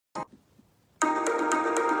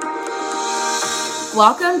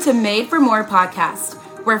Welcome to Made for More podcast,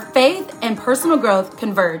 where faith and personal growth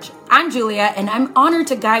converge. I'm Julia, and I'm honored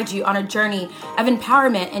to guide you on a journey of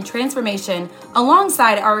empowerment and transformation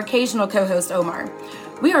alongside our occasional co-host, Omar.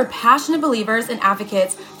 We are passionate believers and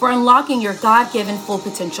advocates for unlocking your God-given full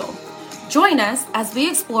potential. Join us as we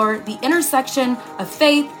explore the intersection of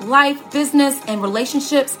faith, life, business, and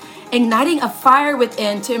relationships, igniting a fire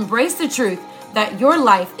within to embrace the truth that your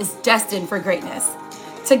life is destined for greatness.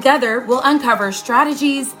 Together, we'll uncover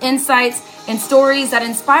strategies, insights, and stories that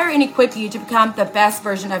inspire and equip you to become the best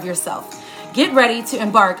version of yourself. Get ready to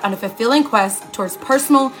embark on a fulfilling quest towards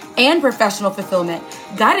personal and professional fulfillment,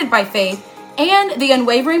 guided by faith and the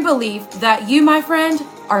unwavering belief that you, my friend,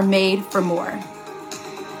 are made for more.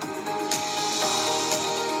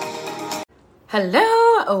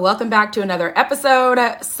 Hello, welcome back to another episode.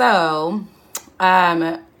 I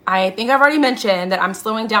think I've already mentioned that I'm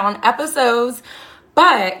slowing down on episodes,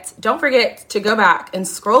 but don't forget to go back and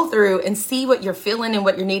scroll through and see what you're feeling and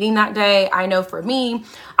what you're needing that day. I know for me,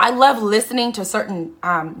 I love listening to certain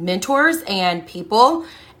mentors and people.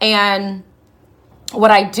 And what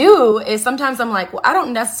I do is sometimes I'm like, well, I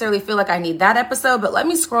don't necessarily feel like I need that episode, but let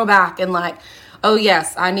me scroll back and like, oh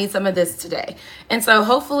yes, I need some of this today. And so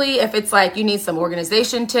hopefully if it's like you need some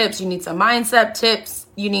organization tips, you need some mindset tips,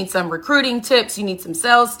 you need some recruiting tips, you need some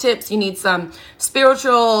sales tips, you need some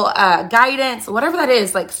spiritual guidance, whatever that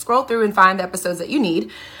is, like scroll through and find the episodes that you need.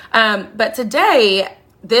 But today,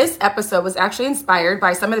 this episode was actually inspired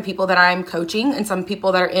by some of the people that I'm coaching and some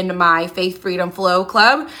people that are in my Faith Freedom Flow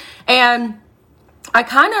Club. And I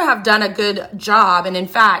kind of have done a good job. And in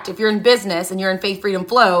fact, if you're in business and you're in Faith Freedom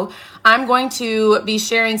Flow, I'm going to be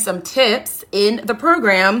sharing some tips in the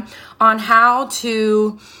program on how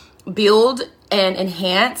to build and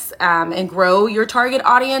enhance and grow your target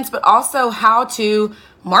audience, but also how to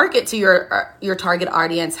market to your target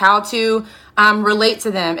audience, how to relate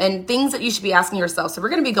to them, and things that you should be asking yourself. So we're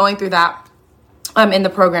going to be going through that in the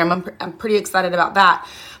program. I'm pretty excited about that.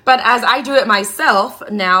 But as I do it myself,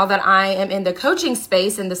 now that I am in the coaching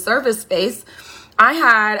space, in the service space, I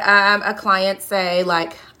had a client say,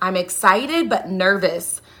 like, I'm excited but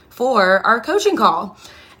nervous for our coaching call.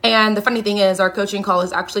 And the funny thing is, our coaching call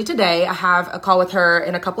is actually today. I have a call with her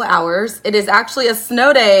in a couple of hours. It is actually a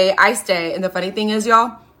snow day, ice day. And the funny thing is,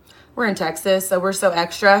 y'all, we're in Texas, so we're so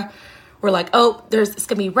extra. We're like, oh, it's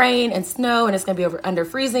going to be rain and snow, and it's going to be under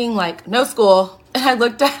freezing, like no school. And I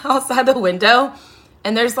looked outside the window,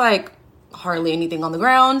 and there's like hardly anything on the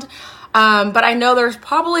ground. But I know there's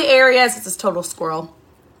probably areas, it's a total squirrel,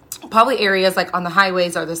 probably areas like on the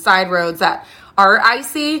highways or the side roads that are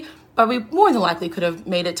icy. But we more than likely could have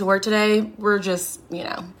made it to work today. We're just,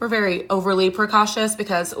 we're very overly precautious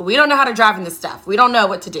because we don't know how to drive in this stuff. We don't know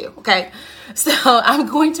what to do, okay? So I'm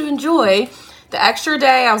going to enjoy the extra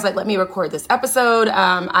day. I was like, let me record this episode.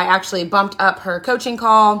 I actually bumped up her coaching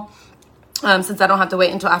call since I don't have to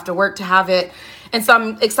wait until after work to have it. And so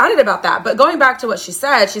I'm excited about that. But going back to what she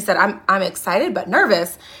said, I'm excited but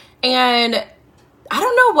nervous. And I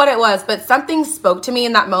don't know what it was, but something spoke to me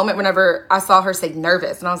in that moment whenever I saw her say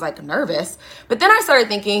nervous. And I was like, nervous? But then I started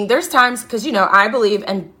thinking there's times, because, I believe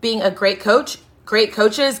in being a great coach. Great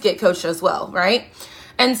coaches get coached as well, right?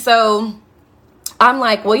 And so I'm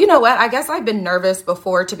like, well, you know what? I guess I've been nervous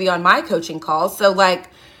before to be on my coaching calls. So like,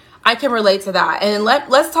 I can relate to that. And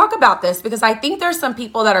let's talk about this, because I think there's some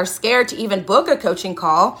people that are scared to even book a coaching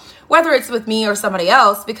call, whether it's with me or somebody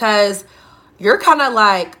else, because you're kind of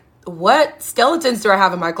like, what skeletons do I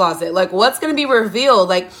have in my closet? Like, what's going to be revealed?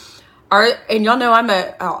 Like, and y'all know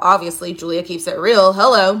obviously Julia keeps it real.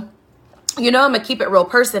 Hello. I'm a keep it real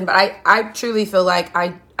person, but I truly feel like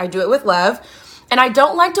I do it with love, and I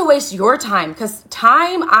don't like to waste your time, because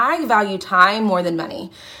I value time more than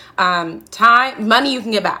money. Money you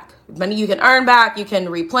can get back. Money you can earn back, you can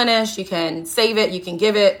replenish, you can save it, you can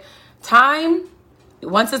give it. Time,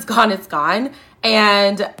 once it's gone, it's gone.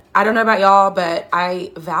 And I don't know about y'all, but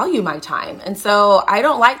I value my time. And so I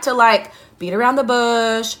don't like to beat around the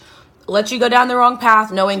bush, let you go down the wrong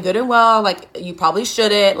path, knowing good and well, like you probably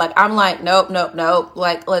shouldn't. Like, I'm like, nope.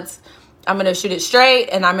 Like, I'm going to shoot it straight,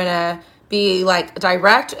 and I'm going to be like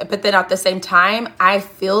direct. But then at the same time, I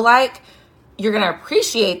feel like you're going to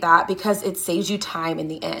appreciate that because it saves you time in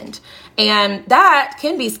the end. And that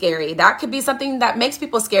can be scary. That could be something that makes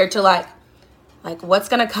people scared to like, what's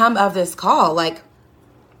going to come of this call? Like,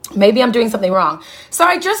 maybe I'm doing something wrong. So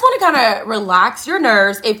I just want to kind of relax your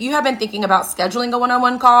nerves. If you have been thinking about scheduling a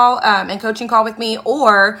one-on-one call and coaching call with me,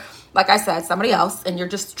 or like I said, somebody else, and you're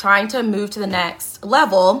just trying to move to the next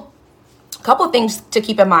level, a couple of things to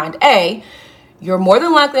keep in mind. A, you're more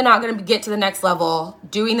than likely not going to get to the next level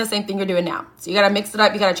doing the same thing you're doing now. So you got to mix it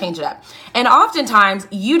up. You got to change it up. And oftentimes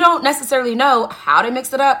you don't necessarily know how to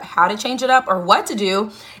mix it up, how to change it up, or what to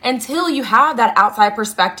do until you have that outside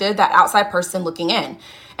perspective, that outside person looking in.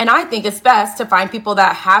 And I think it's best to find people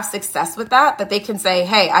that have success with that they can say,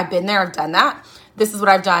 hey, I've been there, I've done that. This is what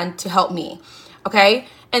I've done to help me. Okay.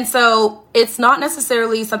 And so it's not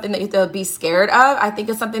necessarily something that you have to be scared of. I think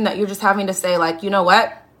it's something that you're just having to say, like, you know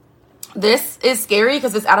what? This is scary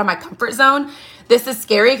because it's out of my comfort zone. This is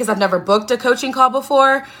scary because I've never booked a coaching call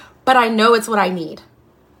before, but I know it's what I need.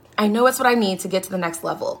 I know it's what I need to get to the next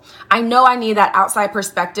level. I know I need that outside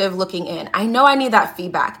perspective looking in. I know I need that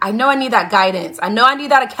feedback. I know I need that guidance. I know I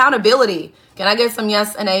need that accountability. Can I get some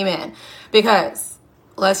yes and amen? Because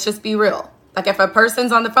let's just be real. Like if a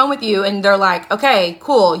person's on the phone with you and they're like, okay,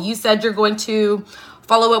 cool. You said you're going to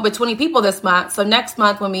follow up with 20 people this month. So next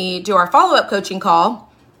month when we do our follow-up coaching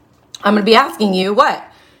call, I'm going to be asking you, what?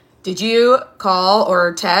 Did you call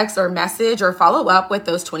or text or message or follow up with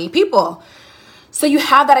those 20 people? So you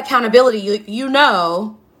have that accountability. You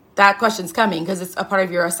know that question's coming because it's a part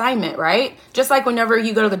of your assignment, right? Just like whenever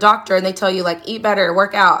you go to the doctor and they tell you, like, eat better,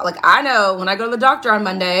 work out. Like, I know when I go to the doctor on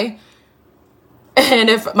Monday and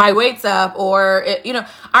if my weight's up or, I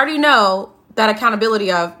already know that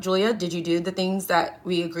accountability of, Julia, did you do the things that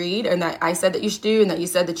we agreed and that I said that you should do and that you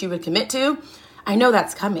said that you would commit to? I know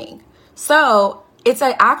that's coming. So it's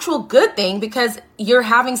an actual good thing because you're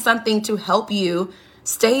having something to help you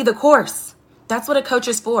stay the course. That's what a coach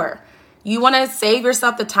is for. You want to save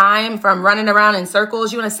yourself the time from running around in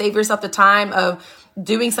circles. You want to save yourself the time of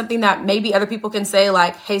doing something that maybe other people can say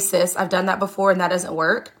like, hey sis, I've done that before and that doesn't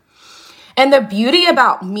work. And the beauty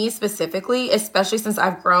about me specifically, especially since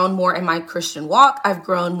I've grown more in my Christian walk, I've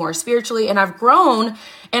grown more spiritually, and I've grown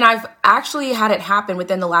and I've actually had it happen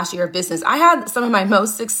within the last year of business. I had some of my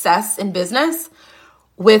most success in business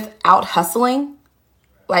without hustling.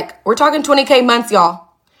 Like we're talking 20K months, y'all.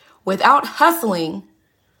 Without hustling,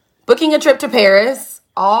 booking a trip to Paris,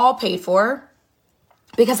 all paid for,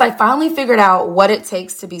 because I finally figured out what it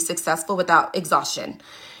takes to be successful without exhaustion.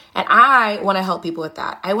 And I want to help people with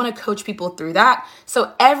that. I want to coach people through that.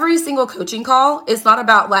 So every single coaching call is not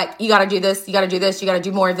about like, you got to do this, you got to do this, you got to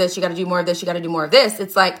do more of this, you got to do more of this, you got to do more of this.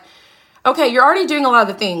 It's like, okay, you're already doing a lot of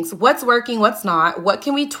the things. What's working, what's not? What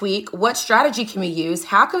can we tweak? What strategy can we use?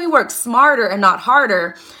 How can we work smarter and not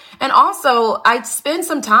harder? And also, I spend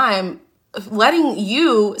some time letting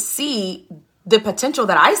you see the potential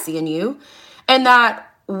that I see in you and that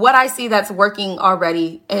what I see that's working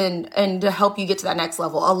already and to help you get to that next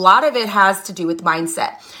level. A lot of it has to do with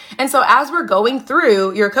mindset. And so as we're going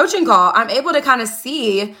through your coaching call, I'm able to kind of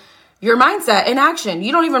see your mindset in action.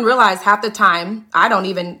 You don't even realize half the time, I don't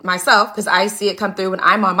even myself, because I see it come through when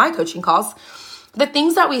I'm on my coaching calls. The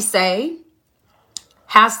things that we say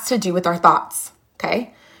has to do with our thoughts,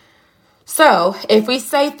 okay? So if we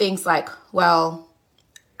say things like, well,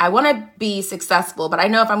 I want to be successful, but I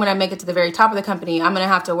know if I'm going to make it to the very top of the company, I'm going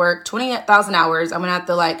to have to work 20,000 hours. I'm going to have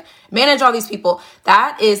to like manage all these people.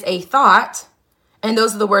 That is a thought. And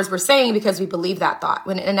those are the words we're saying because we believe that thought.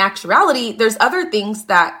 When in actuality, there's other things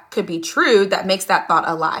that could be true that makes that thought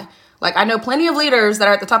a lie. Like I know plenty of leaders that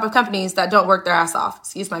are at the top of companies that don't work their ass off.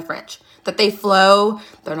 Excuse my French. That they flow.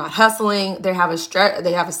 They're not hustling. They have a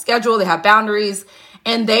schedule. They have boundaries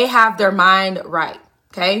and they have their mind right.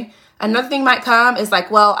 Okay. Another thing might come is like,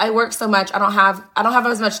 well, I work so much. I don't have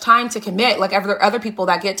as much time to commit like other people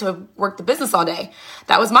that get to work the business all day.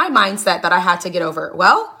 That was my mindset that I had to get over.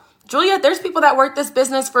 Well, Julia, there's people that work this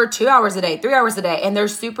business for 2 hours a day, 3 hours a day, and they're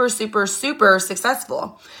super, super, super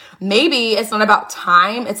successful. Maybe it's not about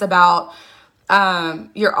time. It's about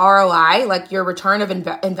your ROI, like your return of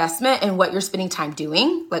investment and what you're spending time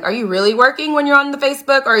doing. Like, are you really working when you're on the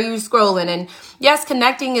Facebook or are you scrolling? And yes,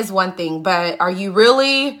 connecting is one thing, but are you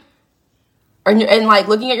really... And like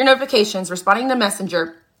looking at your notifications, responding to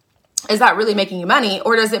Messenger, is that really making you money?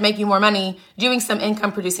 Or does it make you more money doing some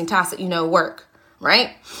income producing tasks that you know work,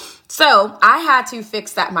 right? So I had to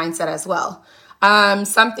fix that mindset as well.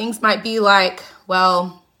 Some things might be like,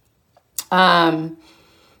 well,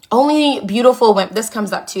 only beautiful women, this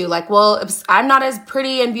comes up too. Like, well, I'm not as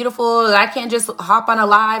pretty and beautiful. I can't just hop on a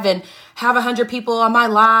live and have 100 people on my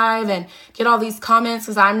live and get all these comments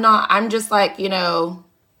because I'm just like,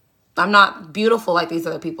 I'm not beautiful like these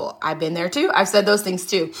other people. I've been there too. I've said those things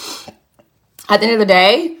too. At the end of the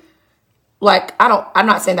day, like, I'm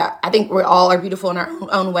not saying that. I think we all are beautiful in our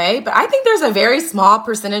own way, but I think there's a very small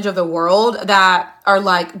percentage of the world that are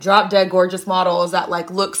like drop dead gorgeous models that like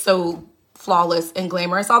look so flawless and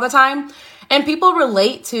glamorous all the time. And people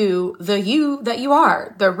relate to the you that you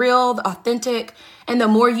are, the real, the authentic. And the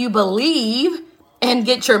more you believe and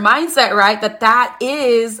get your mindset right, that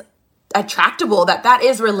is attractable, that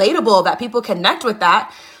is relatable, that people connect with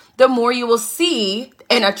that, the more you will see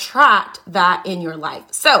and attract that in your life.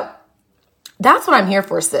 So that's what I'm here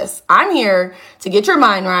for, sis. I'm here to get your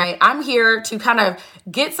mind right. I'm here to kind of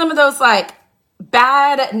get some of those like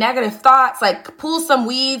bad negative thoughts, like pull some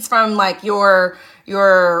weeds from like your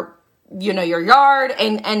yard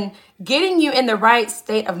and getting you in the right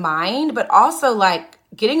state of mind, but also like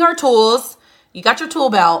getting our tools. You got your tool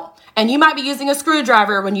belt, and you might be using a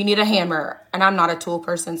screwdriver when you need a hammer. And I'm not a tool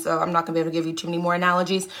person, so I'm not gonna be able to give you too many more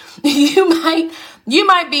analogies. You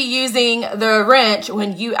might be using the wrench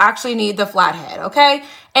when you actually need the flathead, okay?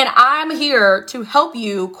 And I'm here to help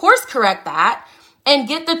you course correct that and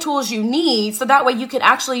get the tools you need so that way you can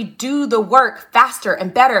actually do the work faster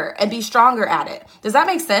and better and be stronger at it. Does that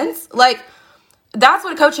make sense? Like, that's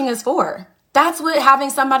what coaching is for. That's what having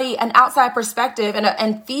somebody, an outside perspective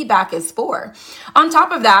and feedback is for. On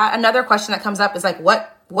top of that, another question that comes up is like,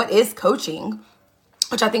 what is coaching?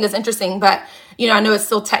 Which I think is interesting, but I know it's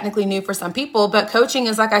still technically new for some people, but coaching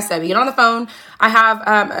is, like I said, we get on the phone. I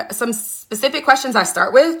have some specific questions I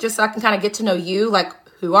start with just so I can kind of get to know you. Like,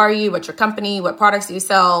 who are you? What's your company? What products do you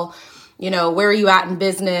sell? Where are you at in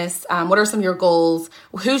business? What are some of your goals?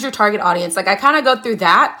 Who's your target audience? Like, I kind of go through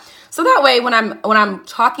that. So that way, when I'm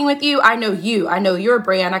talking with you, I know you. I know your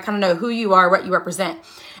brand. I kind of know who you are, what you represent.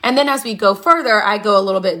 And then as we go further, I go a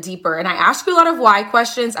little bit deeper and I ask you a lot of why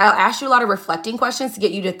questions. I'll ask you a lot of reflecting questions to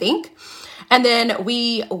get you to think. And then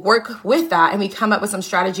we work with that and we come up with some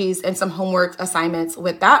strategies and some homework assignments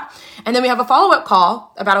with that. And then we have a follow-up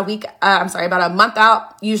call about a month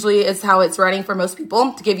out, usually is how it's running for most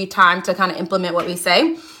people, to give you time to kind of implement what we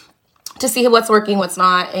say, to see what's working, what's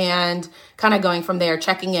not, and kind of going from there,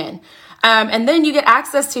 checking in. And then you get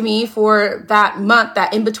access to me for that month,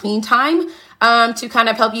 that in-between time, to kind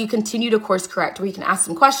of help you continue to course correct, where you can ask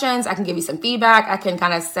some questions. I can give you some feedback. I can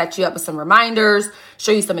kind of set you up with some reminders,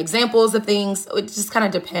 show you some examples of things. It just kind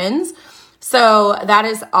of depends. So that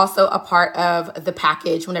is also a part of the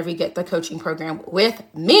package whenever you get the coaching program with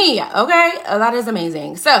me. Okay, that is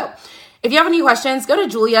amazing. So if you have any questions, go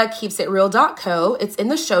to juliakeepsitreal.co. It's in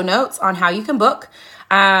the show notes on how you can book,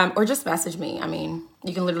 or just message me. I mean,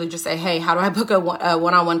 you can literally just say, hey, how do I book a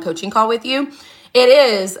one-on-one coaching call with you? It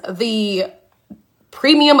is the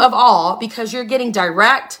premium of all because you're getting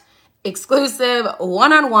direct, exclusive,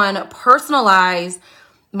 one-on-one, personalized,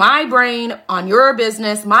 my brain on your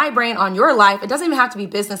business, my brain on your life. It doesn't even have to be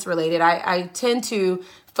business related. I tend to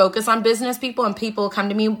focus on business people and people come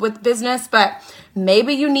to me with business, but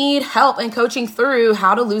maybe you need help in coaching through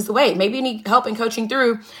how to lose the weight. Maybe you need help in coaching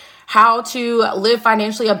through how to live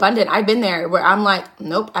financially abundant. I've been there where I'm like,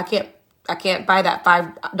 nope, I can't buy that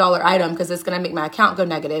 $5 item because it's going to make my account go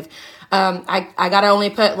negative. I got to only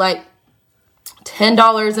put like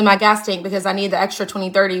 $10 in my gas tank because I need the extra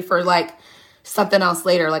 20-30 for like something else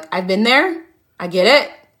later. Like, I've been there. I get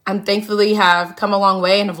it. I'm thankfully have come a long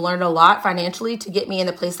way and have learned a lot financially to get me in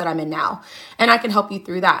the place that I'm in now. And I can help you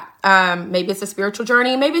through that. Maybe it's a spiritual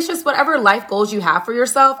journey. Maybe it's just whatever life goals you have for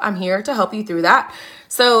yourself. I'm here to help you through that.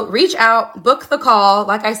 So reach out, book the call.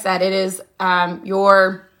 Like I said, it is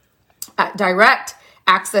your direct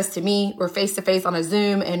access to me. We're face-to-face on a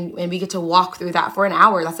Zoom and we get to walk through that for an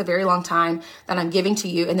hour. That's a very long time that I'm giving to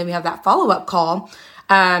you. And then we have that follow-up call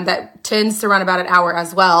that tends to run about an hour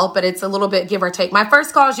as well, but it's a little bit give or take. My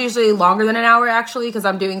first call is usually longer than an hour actually because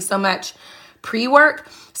I'm doing so much pre-work.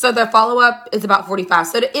 So the follow-up is about 45.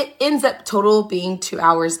 So it ends up total being 2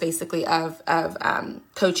 hours basically of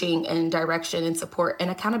coaching and direction and support and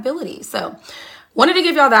accountability. So wanted to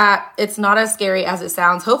give y'all that. It's not as scary as it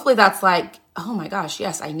sounds. Hopefully that's like, oh my gosh,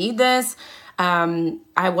 yes, I need this.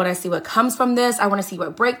 I want to see what comes from this. I want to see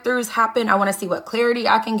what breakthroughs happen. I want to see what clarity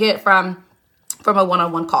I can get from a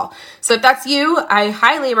one-on-one call. So if that's you, I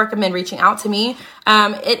highly recommend reaching out to me.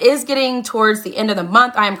 It is getting towards the end of the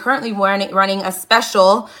month. I am currently running a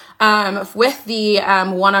special with the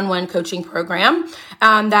one-on-one coaching program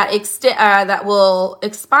that will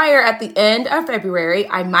expire at the end of February.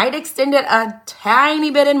 I might extend it a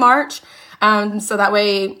tiny bit in March. So that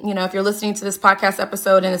way, if you're listening to this podcast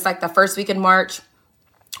episode and it's like the first week in March,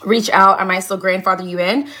 reach out. I might still grandfather you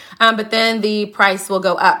in. But then the price will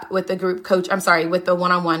go up with the with the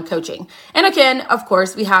one-on-one coaching. And again, of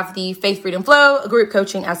course, we have the Faith, Freedom, Flow group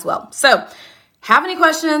coaching as well. So have any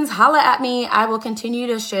questions, holla at me. I will continue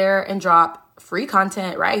to share and drop free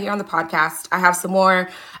content right here on the podcast. I have some more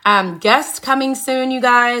guests coming soon, you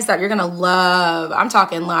guys, that you're going to love. I'm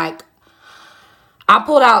talking like, I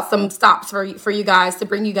pulled out some stops for you guys to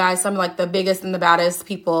bring you guys some like the biggest and the baddest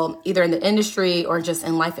people either in the industry or just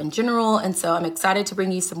in life in general. And so I'm excited to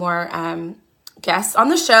bring you some more guests on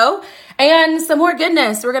the show and some more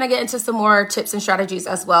goodness. We're going to get into some more tips and strategies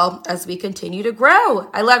as well as we continue to grow.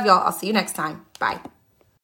 I love y'all. I'll see you next time. Bye.